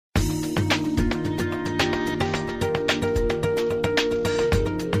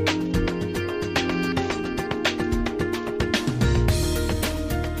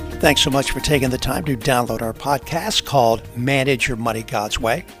Thanks so much for taking the time to download our podcast called Manage Your Money God's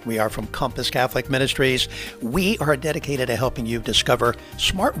Way. We are from Compass Catholic Ministries. We are dedicated to helping you discover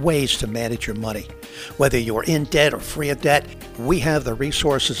smart ways to manage your money. Whether you're in debt or free of debt, we have the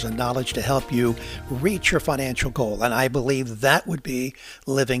resources and knowledge to help you reach your financial goal. And I believe that would be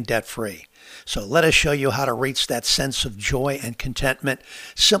living debt-free. So let us show you how to reach that sense of joy and contentment.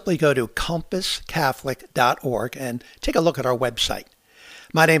 Simply go to compasscatholic.org and take a look at our website.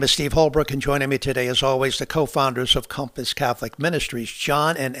 My name is Steve Holbrook, and joining me today, as always, the co-founders of Compass Catholic Ministries,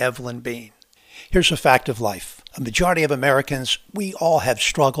 John and Evelyn Bean. Here's a fact of life. A majority of Americans, we all have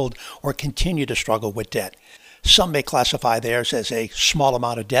struggled or continue to struggle with debt. Some may classify theirs as a small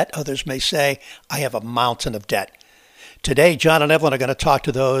amount of debt. Others may say, I have a mountain of debt. Today, John and Evelyn are going to talk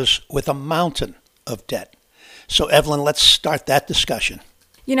to those with a mountain of debt. So, Evelyn, let's start that discussion.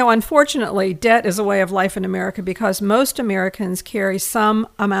 You know, unfortunately, debt is a way of life in America because most Americans carry some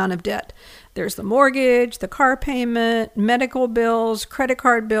amount of debt. There's the mortgage, the car payment, medical bills, credit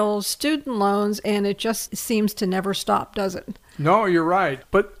card bills, student loans, and it just seems to never stop, does it? No, you're right.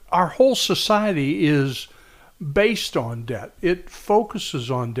 But our whole society is based on debt. It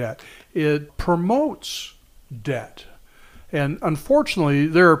focuses on debt. It promotes debt. And unfortunately,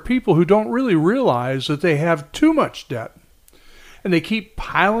 there are people who don't really realize that they have too much debt. And they keep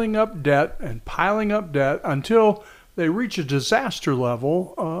piling up debt until they reach a disaster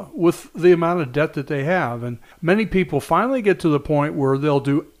level with the amount of debt that they have. And many people finally get to the point where they'll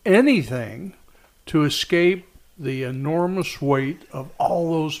do anything to escape the enormous weight of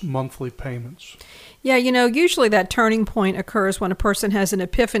all those monthly payments. Yeah, you know, usually that turning point occurs when a person has an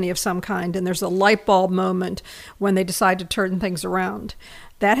epiphany of some kind, and there's a light bulb moment when they decide to turn things around.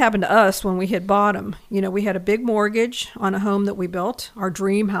 That happened to us when we hit bottom. You know, we had a big mortgage on a home that we built, our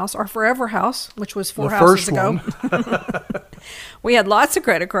dream house, our forever house, which was four houses ago. We had lots of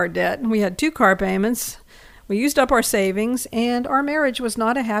credit card debt. We had 2 car payments. We used up our savings, and our marriage was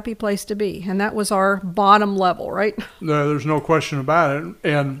not a happy place to be. And that was our bottom level, right? No, there's no question about it.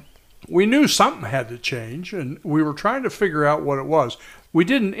 And we knew something had to change, and we were trying to figure out what it was. We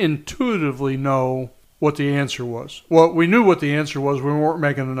didn't intuitively know what the answer was. Well, we knew what the answer was. We weren't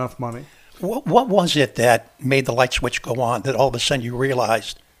making enough money. What was it that made the light switch go on, that all of a sudden you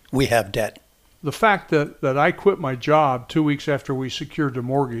realized we have debt? The fact that I quit my job 2 weeks after we secured the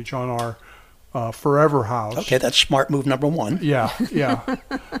mortgage on our forever house. Okay, that's smart move number 1. Yeah.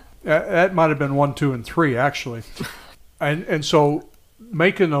 That might have been 1, 2, and 3, actually. And so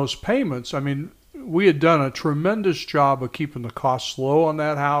making those payments, I mean, we had done a tremendous job of keeping the costs low on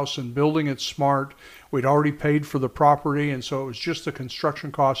that house and building it smart. We'd already paid for the property, and so it was just the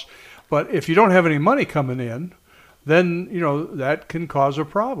construction costs. But if you don't have any money coming in, then, you know, that can cause a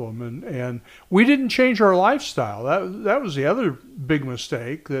problem. And we didn't change our lifestyle. That was the other big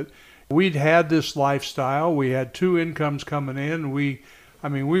mistake, that we'd had this lifestyle. We had 2 incomes coming in. We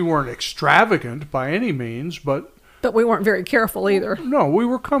weren't extravagant by any means, but we weren't very careful either. No, we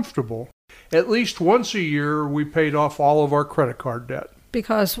were comfortable. At least once a year, we paid off all of our credit card debt.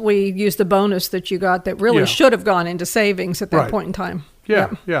 Because we used the bonus that you got that really should have gone into savings at that point in time. Yeah,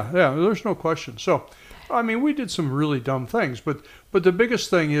 there's no question. So, I mean, we did some really dumb things. But the biggest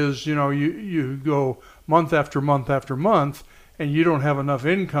thing is, you know, you go month after month after month, and you don't have enough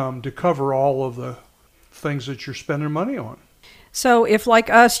income to cover all of the things that you're spending money on. So if, like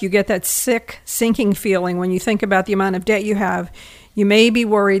us, you get that sinking feeling when you think about the amount of debt you have, you may be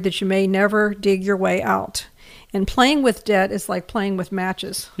worried that you may never dig your way out. And playing with debt is like playing with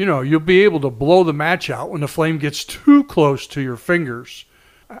matches. You know, you'll be able to blow the match out when the flame gets too close to your fingers.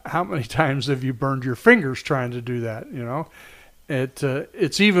 How many times have you burned your fingers trying to do that, you know?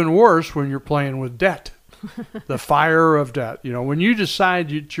 It's even worse when you're playing with debt. The fire of debt. You know, when you decide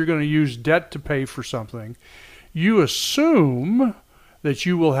that you're going to use debt to pay for something, you assume that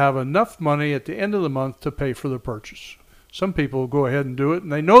you will have enough money at the end of the month to pay for the purchase. Some people go ahead and do it,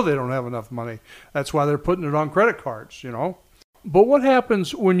 and they know they don't have enough money. That's why they're putting it on credit cards, you know. But what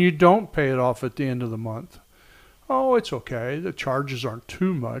happens when you don't pay it off at the end of the month? Oh, it's okay. The charges aren't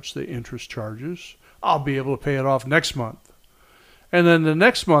too much, the interest charges. I'll be able to pay it off next month. And then the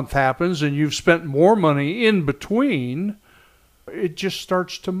next month happens, and you've spent more money in between. It just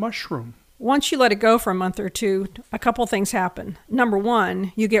starts to mushroom. Once you let it go for a month or two, a couple things happen. Number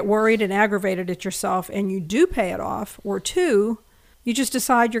 1, you get worried and aggravated at yourself and you do pay it off. Or 2, you just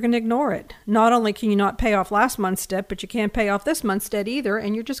decide you're going to ignore it. Not only can you not pay off last month's debt, but you can't pay off this month's debt either,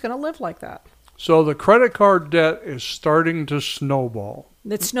 and you're just going to live like that. So the credit card debt is starting to snowball.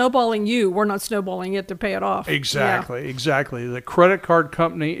 It's snowballing you. We're not snowballing it to pay it off. Exactly. The credit card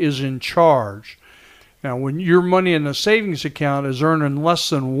company is in charge. Now, when your money in a savings account is earning less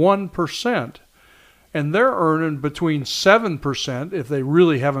than 1%, and they're earning between 7% if they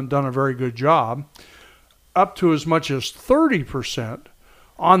really haven't done a very good job, up to as much as 30%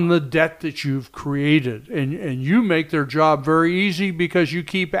 on the debt that you've created. And you make their job very easy because you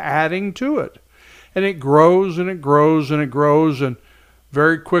keep adding to it. And it grows and it grows and it grows, and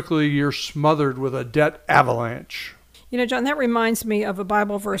very quickly you're smothered with a debt avalanche. You know, John, that reminds me of a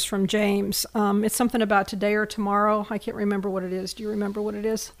Bible verse from James. It's something about today or tomorrow. I can't remember what it is. Do you remember what it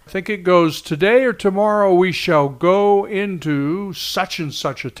is? I think it goes, today or tomorrow we shall go into such and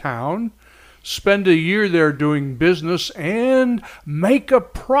such a town, spend a year there doing business, and make a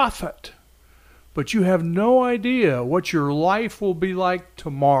profit. But you have no idea what your life will be like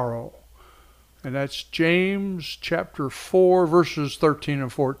tomorrow. And that's James chapter 4, verses 13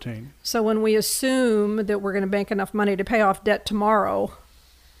 and 14. So when we assume that we're going to make enough money to pay off debt tomorrow,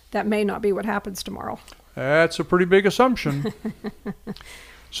 that may not be what happens tomorrow. That's a pretty big assumption.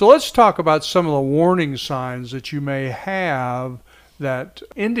 So let's talk about some of the warning signs that you may have that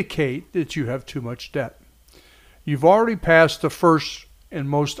indicate that you have too much debt. You've already passed the first and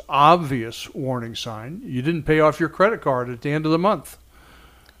most obvious warning sign. You didn't pay off your credit card at the end of the month.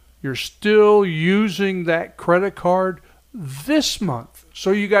 You're still using that credit card this month. So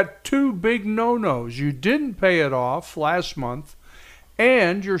you got two big no-nos. You didn't pay it off last month,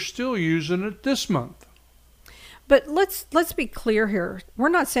 and you're still using it this month. But let's be clear here. We're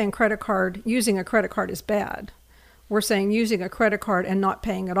not saying using a credit card is bad. We're saying using a credit card and not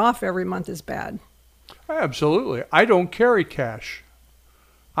paying it off every month is bad. Absolutely. I don't carry cash.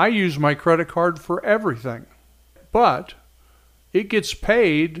 I use my credit card for everything. But it gets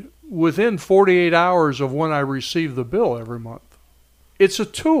paid within 48 hours of when I receive the bill every month. It's a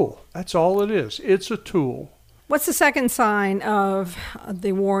tool. That's all it is. It's a tool. What's the second sign of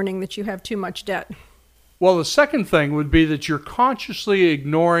the warning that you have too much debt? Well, the second thing would be that you're consciously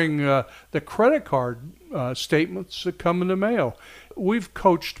ignoring the credit card statements that come in the mail. We've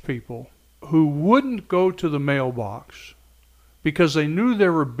coached people who wouldn't go to the mailbox because they knew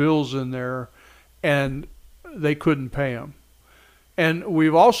there were bills in there and they couldn't pay them. And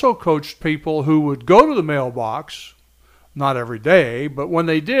we've also coached people who would go to the mailbox, not every day, but when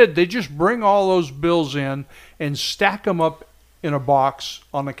they did, they just bring all those bills in and stack them up in a box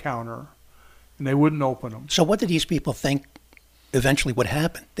on the counter, and they wouldn't open them. So what did these people think eventually would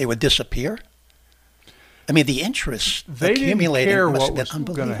happen? They would disappear? I mean, the interest accumulating must have been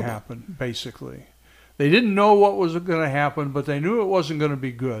unbelievable. Going to happen, basically. They didn't know what was going to happen, but they knew it wasn't going to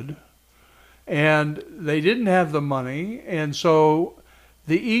be good. And they didn't have the money, and so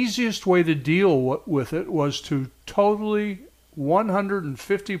the easiest way to deal with it was to totally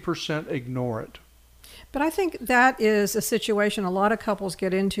 150% ignore it. But I think that is a situation a lot of couples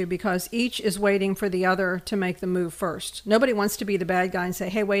get into because each is waiting for the other to make the move first. Nobody wants to be the bad guy and say,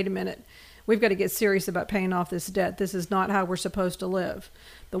 hey, wait a minute. We've got to get serious about paying off this debt. This is not how we're supposed to live.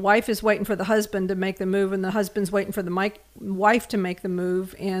 The wife is waiting for the husband to make the move, and the husband's waiting for the wife to make the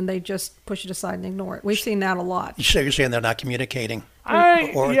move, and they just push it aside and ignore it. We've seen that a lot. So you're saying they're not communicating,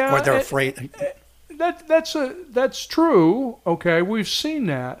 or they're afraid? That's true. Okay, we've seen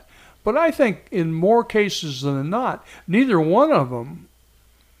that. But I think in more cases than not, neither one of them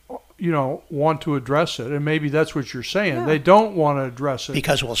want to address it. And maybe that's what you're saying. Yeah. They don't want to address it.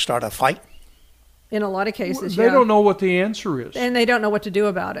 Because we'll start a fight? In a lot of cases, They don't know what the answer is. And they don't know what to do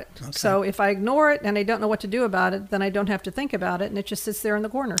about it. Okay. So if I ignore it and I don't know what to do about it, then I don't have to think about it, and it just sits there in the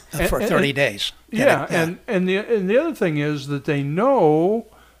corner. For 30 days. And the other thing is that they know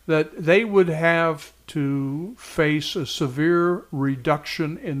that they would have to face a severe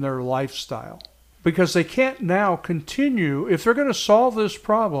reduction in their lifestyle. Because they can't now continue, if they're going to solve this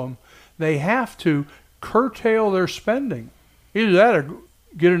problem, they have to curtail their spending. Either that or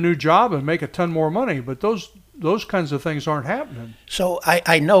get a new job and make a ton more money, but those kinds of things aren't happening. So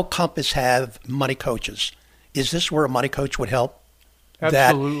I know Compass have money coaches. Is this where a money coach would help?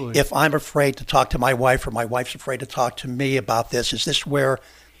 Absolutely. That if I'm afraid to talk to my wife or my wife's afraid to talk to me about this, is this where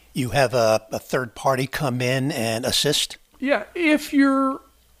you have a third party come in and assist? Yeah, if you're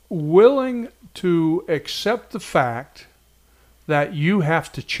willing to accept the fact that you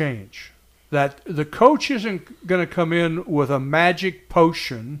have to change. That the coach isn't going to come in with a magic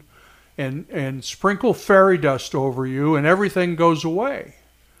potion and sprinkle fairy dust over you and everything goes away.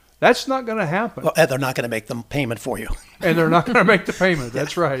 That's not going to happen. Well, they're not going to make the payment for you. And they're not going to make the payment.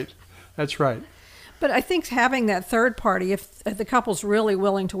 That's right. That's right. But I think having that third party, if the couple's really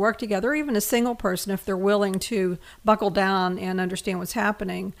willing to work together, or even a single person, if they're willing to buckle down and understand what's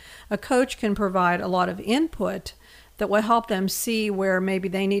happening, a coach can provide a lot of input that will help them see where maybe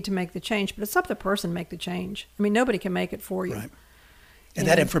they need to make the change. But it's up to the person to make the change. I mean, nobody can make it for you. Right. And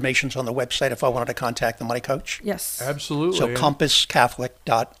that information's on the website if I wanted to contact the money coach? Yes. Absolutely. So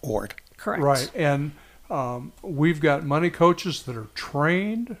compasscatholic.org. Correct. Right. And we've got money coaches that are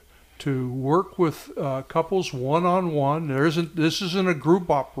trained to work with couples one-on-one. This isn't a group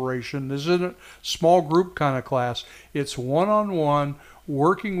operation. This isn't a small group kind of class. It's one-on-one,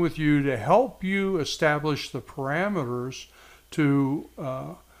 working with you to help you establish the parameters to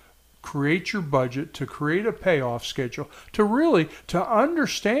create your budget, to create a payoff schedule, to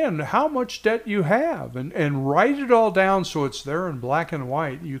understand how much debt you have and write it all down so it's there in black and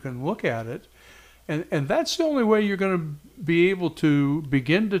white. You can look at it. And that's the only way you're going to be able to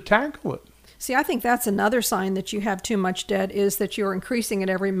begin to tackle it. See, I think that's another sign that you have too much debt, is that you're increasing it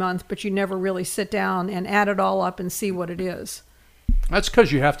every month, but you never really sit down and add it all up and see what it is. That's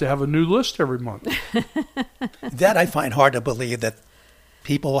because you have to have a new list every month. That I find hard to believe, that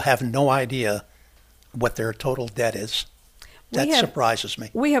people have no idea what their total debt is. That surprises me.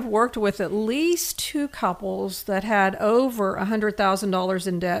 We have worked with at least 2 couples that had over $100,000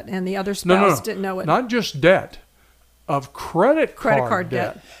 in debt, and the other spouse didn't know it. Not just debt, of credit card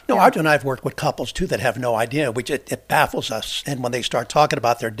debt. No, Arthur and I have worked with couples too that have no idea. It baffles us. And when they start talking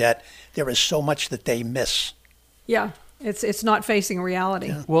about their debt, there is so much that they miss. Yeah, it's not facing reality.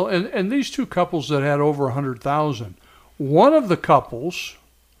 Yeah. Well, and these 2 couples that had over $100,000, one of the couples,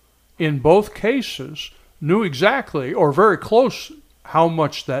 in both cases, knew exactly or very close how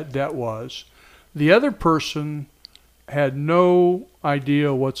much that debt was. The other person had no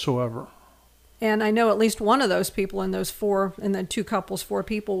idea whatsoever. And I know at least one of those people in the 2 couples, 4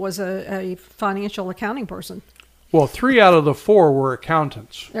 people, was a financial accounting person. Well, 3 out of the 4 were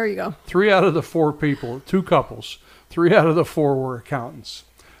accountants. There you go. 3 out of the 4 people, 2 couples, 3 out of the 4 were accountants.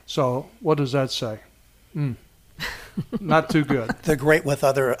 So what does that say? Not too good. They're great with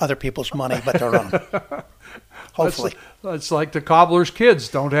other people's money, but their own. Hopefully. That's like the cobbler's kids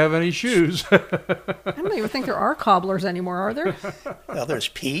don't have any shoes. I don't even think there are cobblers anymore, are there? Well, there's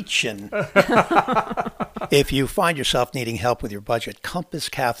Peach. And if you find yourself needing help with your budget, Compass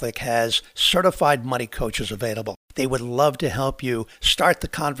Catholic has certified money coaches available. They would love to help you start the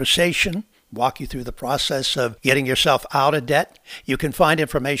conversation, walk you through the process of getting yourself out of debt. You can find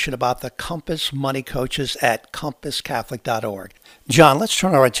information about the Compass Money Coaches at compasscatholic.org. John, let's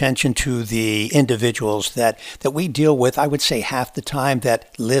turn our attention to the individuals that we deal with, I would say half the time,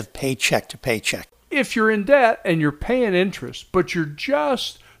 that live paycheck to paycheck. If you're in debt and you're paying interest, but you're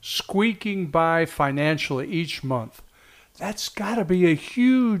just squeaking by financially each month, that's got to be a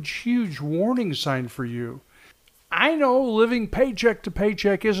huge, huge warning sign for you. I know living paycheck to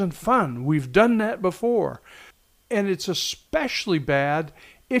paycheck isn't fun. We've done that before. And it's especially bad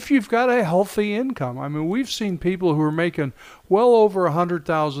if you've got a healthy income. I mean, we've seen people who are making well over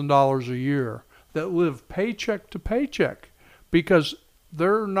 $100,000 a year that live paycheck to paycheck because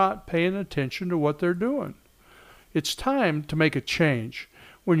they're not paying attention to what they're doing. It's time to make a change.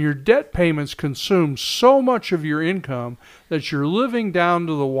 When your debt payments consume so much of your income that you're living down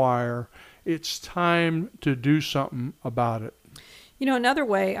to the wire, it's time to do something about it. You know, another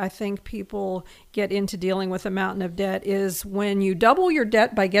way I think people get into dealing with a mountain of debt is when you double your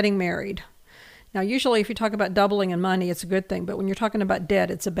debt by getting married. Now, usually if you talk about doubling in money, it's a good thing, but when you're talking about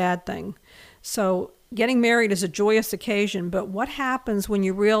debt, it's a bad thing. So getting married is a joyous occasion, but what happens when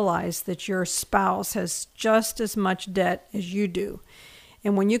you realize that your spouse has just as much debt as you do?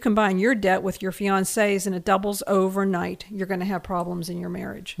 And when you combine your debt with your fiance's and it doubles overnight, you're going to have problems in your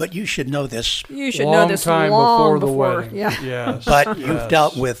marriage. But you should know this. You should know this time long before the wedding. Yeah. Yes. But you've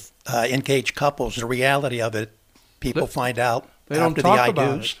dealt with engaged couples. The reality of it, people find out They don't after talk the I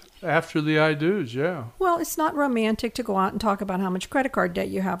about do's. it. After the I do's, yeah. Well, it's not romantic to go out and talk about how much credit card debt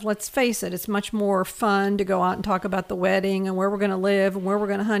you have. Let's face it, it's much more fun to go out and talk about the wedding and where we're going to live and where we're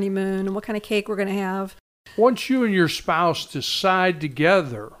going to honeymoon and what kind of cake we're going to have. Once you and your spouse decide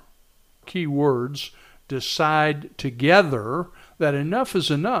together, key words, decide together that enough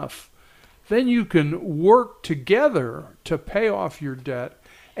is enough, then you can work together to pay off your debt,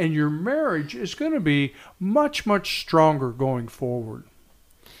 and your marriage is going to be much, much stronger going forward.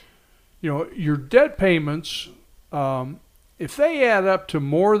 You know, your debt payments, if they add up to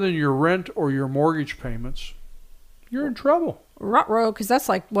more than your rent or your mortgage payments, you're in trouble. Ruh-roh, because that's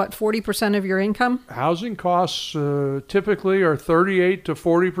like, what, 40% of your income? Housing costs typically are 38 to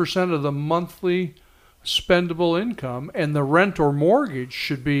 40% of the monthly spendable income, and the rent or mortgage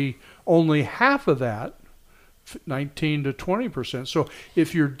should be only half of that, 19 to 20%. So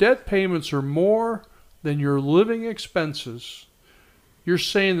if your debt payments are more than your living expenses, you're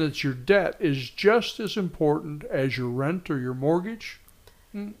saying that your debt is just as important as your rent or your mortgage?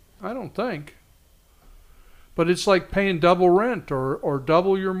 I don't think. But it's like paying double rent or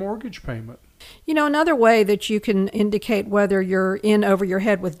double your mortgage payment. You know, another way that you can indicate whether you're in over your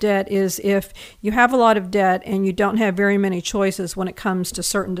head with debt is if you have a lot of debt and you don't have very many choices when it comes to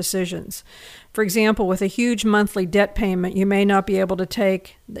certain decisions. For example, with a huge monthly debt payment, you may not be able to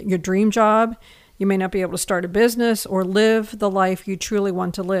take your dream job, you may not be able to start a business or live the life you truly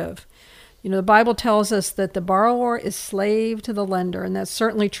want to live. You know, the Bible tells us that the borrower is slave to the lender, and that's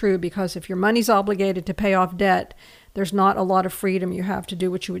certainly true because if your money's obligated to pay off debt, there's not a lot of freedom you have to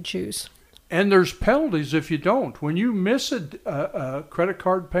do what you would choose. And there's penalties if you don't. When you miss a credit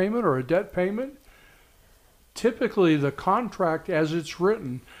card payment or a debt payment, typically the contract as it's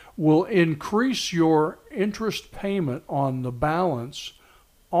written will increase your interest payment on the balance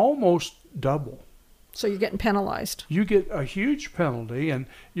almost double. So you're getting penalized. You get a huge penalty, and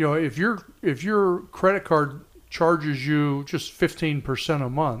you know if your credit card charges you just 15% a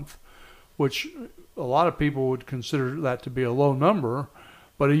month, which a lot of people would consider that to be a low number.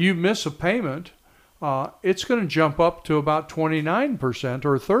 But if you miss a payment, it's going to jump up to about 29%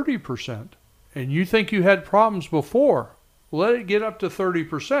 or 30%. And you think you had problems before, let it get up to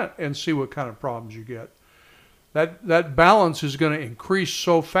 30% and see what kind of problems you get. That balance is going to increase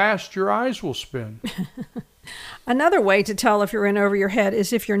so fast your eyes will spin. Another way to tell if you're in over your head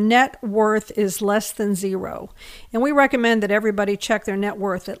is if your net worth is less than zero. And we recommend that everybody check their net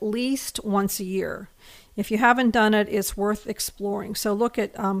worth at least once a year. If you haven't done it, it's worth exploring. So look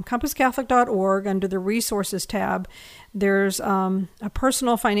at compasscatholic.org under the resources tab. There's a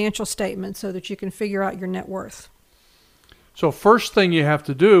personal financial statement so that you can figure out your net worth. So first thing you have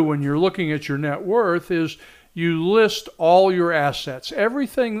to do when you're looking at your net worth is you list all your assets,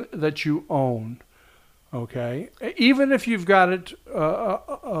 everything that you own. Okay, even if you've got it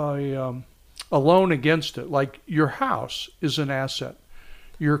a loan against it, like your house is an asset,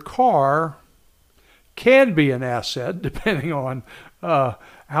 your car can be an asset depending on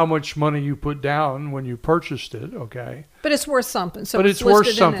how much money you put down when you purchased it. Okay, but it's worth something. So but it's worth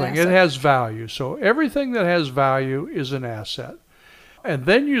something. It has value. So everything that has value is an asset, and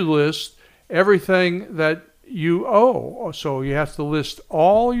then you list everything that you owe. So you have to list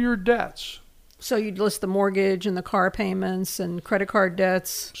all your debts. So you'd list the mortgage and the car payments and credit card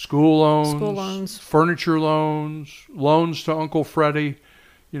debts. School loans. Furniture loans. Loans to Uncle Freddie.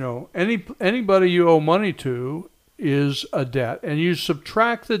 You know, anybody you owe money to is a debt. And you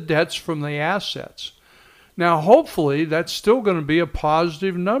subtract the debts from the assets. Now, hopefully, that's still going to be a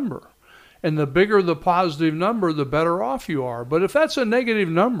positive number. And the bigger the positive number, the better off you are. But if that's a negative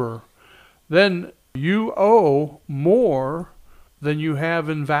number, then you owe more than you have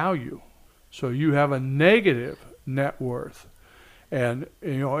in value. So you have a negative net worth. And,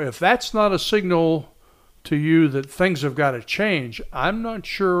 you know, if that's not a signal to you that things have got to change, I'm not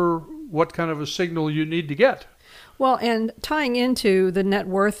sure what kind of a signal you need to get. Well, and tying into the net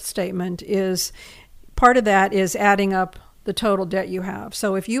worth statement is part of that is adding up the total debt you have.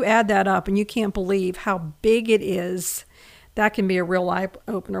 So if you add that up and you can't believe how big it is, that can be a real eye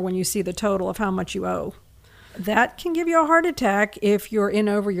opener when you see the total of how much you owe. That can give you a heart attack if you're in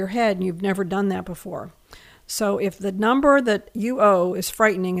over your head and you've never done that before. So if the number that you owe is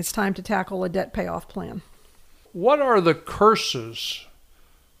frightening, it's time to tackle a debt payoff plan. What are the curses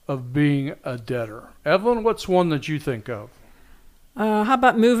of being a debtor? Evelyn, what's one that you think of? How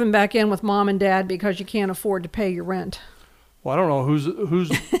about moving back in with mom and dad because you can't afford to pay your rent? Well, I don't know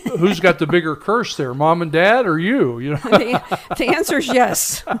who's got the bigger curse there, mom and dad or you? You know, the answer is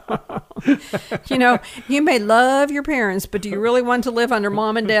yes. You know, you may love your parents, but do you really want to live under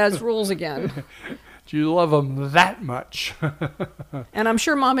mom and dad's rules again? Do you love them that much? And I'm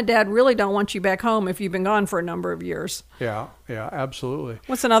sure mom and dad really don't want you back home if you've been gone for a number of years. Yeah, absolutely.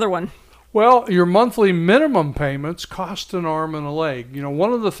 What's another one? Well, your monthly minimum payments cost an arm and a leg. You know,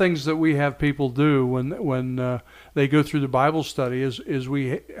 one of the things that we have people do when they go through the Bible study is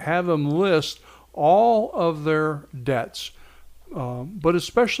we have them list all of their debts, but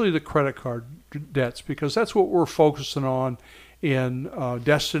especially the credit card debts, because that's what we're focusing on in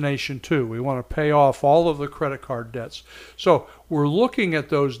Destination 2. We want to pay off all of the credit card debts. So we're looking at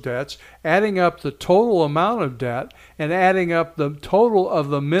those debts, adding up the total amount of debt, and adding up the total of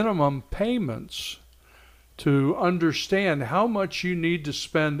the minimum payments to understand how much you need to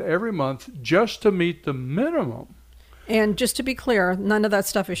spend every month just to meet the minimum. And just to be clear, none of that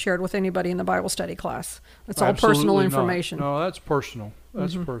stuff is shared with anybody in the Bible study class. That's all Absolutely personal not. information. No, that's personal.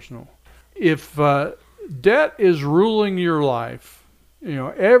 That's personal. If debt is ruling your life, you know,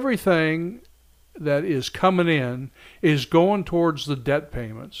 everything that is coming in is going towards the debt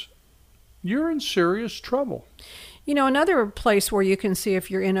payments, you're in serious trouble. You know, another place where you can see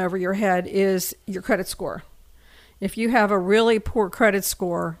if you're in over your head is your credit score. If you have a really poor credit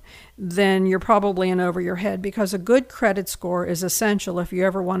score, then you're probably in over your head, because a good credit score is essential if you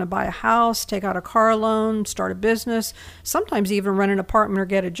ever want to buy a house, take out a car loan, start a business, sometimes even rent an apartment or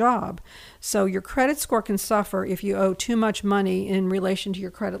get a job. So your credit score can suffer if you owe too much money in relation to your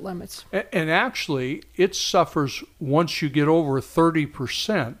credit limits. And actually, it suffers once you get over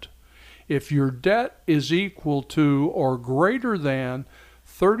 30%. If your debt is equal to or greater than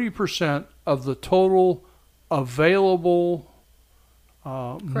 30% of the total available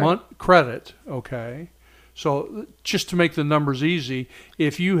credit, okay? So just to make the numbers easy,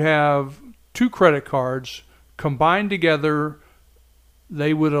 if you have 2 credit cards combined together,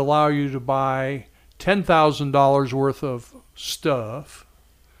 they would allow you to buy $10,000 worth of stuff,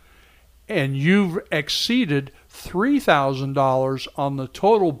 and you've exceeded $3,000 on the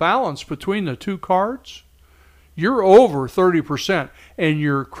total balance between the 2 cards, you're over 30%, and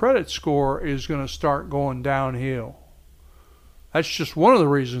your credit score is going to start going downhill. That's just one of the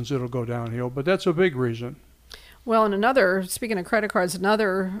reasons it'll go downhill, but that's a big reason. Well, and speaking of credit cards,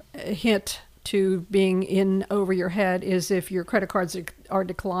 another hint to being in over your head is if your credit cards are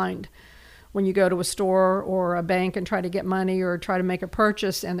declined. When you go to a store or a bank and try to get money or try to make a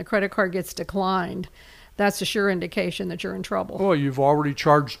purchase and the credit card gets declined, that's a sure indication that you're in trouble. Well, you've already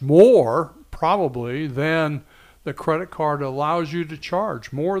charged more, probably, than the credit card allows you to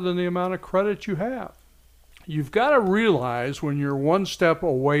charge, more than the amount of credit you have. You've got to realize when you're one step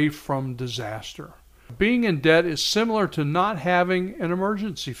away from disaster. Being in debt is similar to not having an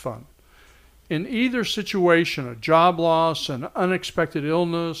emergency fund. In either situation, a job loss, an unexpected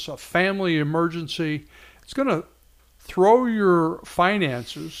illness, a family emergency, it's going to throw your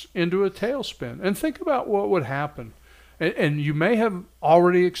finances into a tailspin. And think about what would happen. And you may have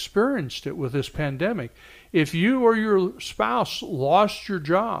already experienced it with this pandemic. If you or your spouse lost your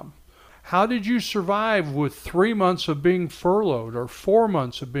job, how did you survive with 3 months of being furloughed or 4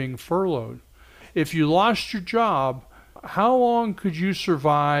 months of being furloughed? If you lost your job, how long could you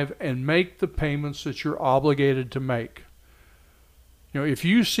survive and make the payments that you're obligated to make? You know, if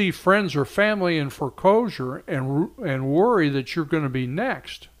you see friends or family in foreclosure and worry that you're going to be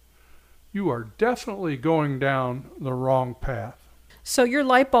next, you are definitely going down the wrong path. So your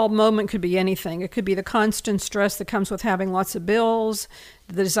light bulb moment could be anything. It could be the constant stress that comes with having lots of bills,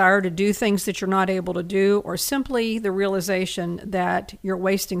 the desire to do things that you're not able to do, or simply the realization that you're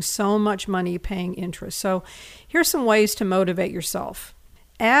wasting so much money paying interest. So here's some ways to motivate yourself.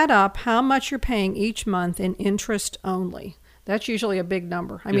 Add up how much you're paying each month in interest only. That's usually a big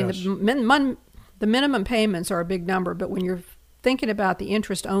number. I mean, Yes. the minimum payments are a big number, but when you're thinking about the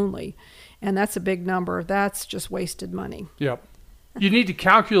interest only, and that's a big number, that's just wasted money. Yep. You need to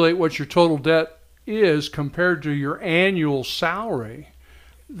calculate what your total debt is compared to your annual salary.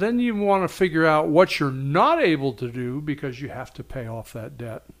 Then you want to figure out what you're not able to do because you have to pay off that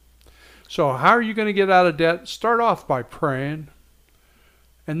debt. So how are you going to get out of debt? Start off by praying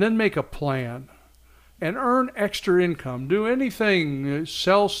and then make a plan and earn extra income. Do anything,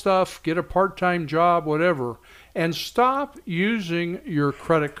 sell stuff, get a part-time job, whatever, and stop using your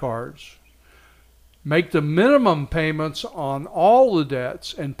credit cards. Make the minimum payments on all the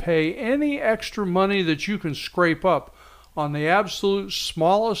debts and pay any extra money that you can scrape up on the absolute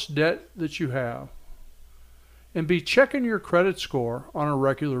smallest debt that you have. And be checking your credit score on a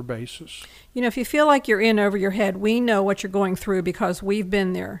regular basis. You know, if you feel like you're in over your head, we know what you're going through because we've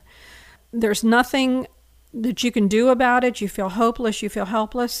been there. There's nothing that you can do about it. You feel hopeless, you feel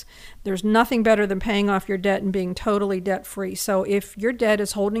helpless. There's nothing better than paying off your debt and being totally debt-free. So if your debt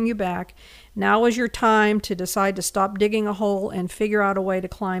is holding you back, now is your time to decide to stop digging a hole and figure out a way to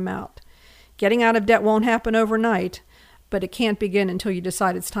climb out. Getting out of debt won't happen overnight, but it can't begin until you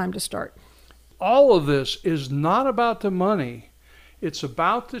decide it's time to start. All of this is not about the money. It's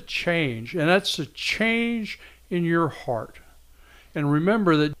about the change, and that's the change in your heart. And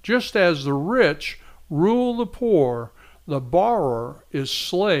remember that just as the rich rule the poor, the borrower is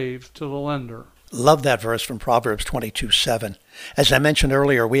slave to the lender. Love that verse from Proverbs 22:7. As I mentioned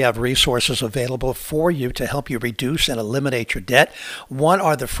earlier, we have resources available for you to help you reduce and eliminate your debt. One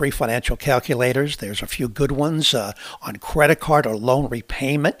are the free financial calculators. There's a few good ones on credit card or loan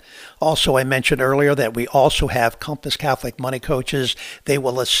repayment. Also, I mentioned earlier that we also have Compass Catholic Money Coaches. They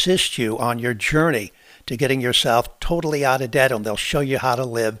will assist you on your journey to getting yourself totally out of debt, and they'll show you how to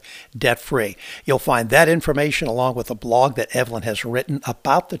live debt-free. You'll find that information along with a blog that Evelyn has written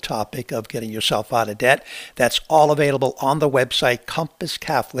about the topic of getting yourself out of debt. That's all available on the website,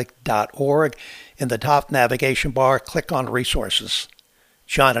 compasscatholic.org. In the top navigation bar, click on Resources.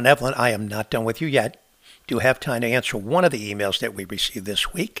 John and Evelyn, I am not done with you yet. Do have time to answer one of the emails that we received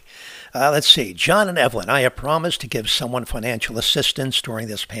this week. Let's see. John and Evelyn, I have promised to give someone financial assistance during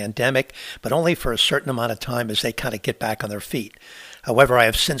this pandemic, but only for a certain amount of time as they kind of get back on their feet. However, I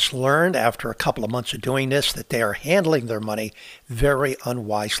have since learned after a couple of months of doing this that they are handling their money very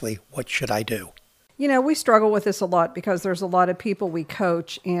unwisely. What should I do? You know, we struggle with this a lot because there's a lot of people we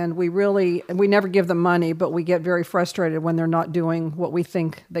coach and we never give them money, but we get very frustrated when they're not doing what we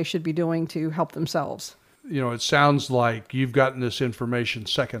think they should be doing to help themselves. You know, it sounds like you've gotten this information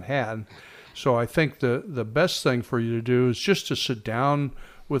secondhand. So I think the best thing for you to do is just to sit down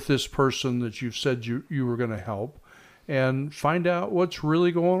with this person that you've said you were going to help and find out what's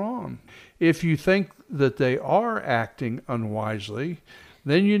really going on. If you think that they are acting unwisely,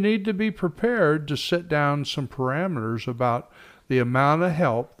 then you need to be prepared to set down some parameters about the amount of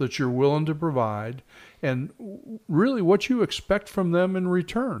help that you're willing to provide and really what you expect from them in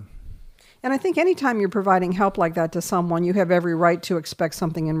return. And I think anytime you're providing help like that to someone, you have every right to expect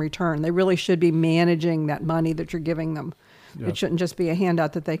something in return. They really should be managing that money that you're giving them. Yep. It shouldn't just be a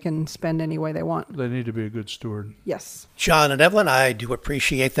handout that they can spend any way they want. They need to be a good steward. Yes. John and Evelyn, I do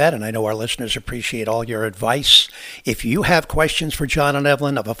appreciate that, and I know our listeners appreciate all your advice. If you have questions for John and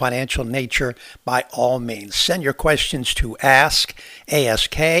Evelyn of a financial nature, by all means, send your questions to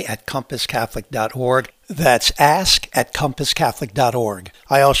ask@compasscatholic.org. That's ask@compasscatholic.org.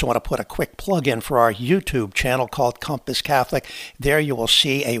 I also want to put a quick plug in for our YouTube channel called Compass Catholic. There you will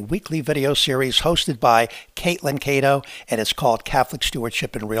see a weekly video series hosted by Caitlin Cato, and it's called Catholic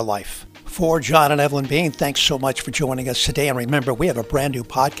Stewardship in Real Life. For John and Evelyn Bean, thanks so much for joining us today. And remember, we have a brand new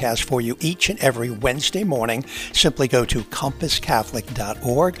podcast for you each and every Wednesday morning. Simply go to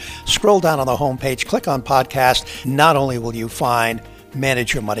compasscatholic.org, scroll down on the homepage, click on podcast. Not only will you find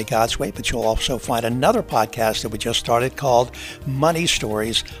Manage Your Money God's Way, but you'll also find another podcast that we just started called Money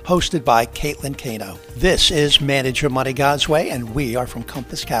Stories, hosted by Caitlin Cano. This is Manage Your Money God's Way, and we are from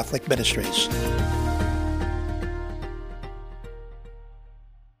Compass Catholic Ministries.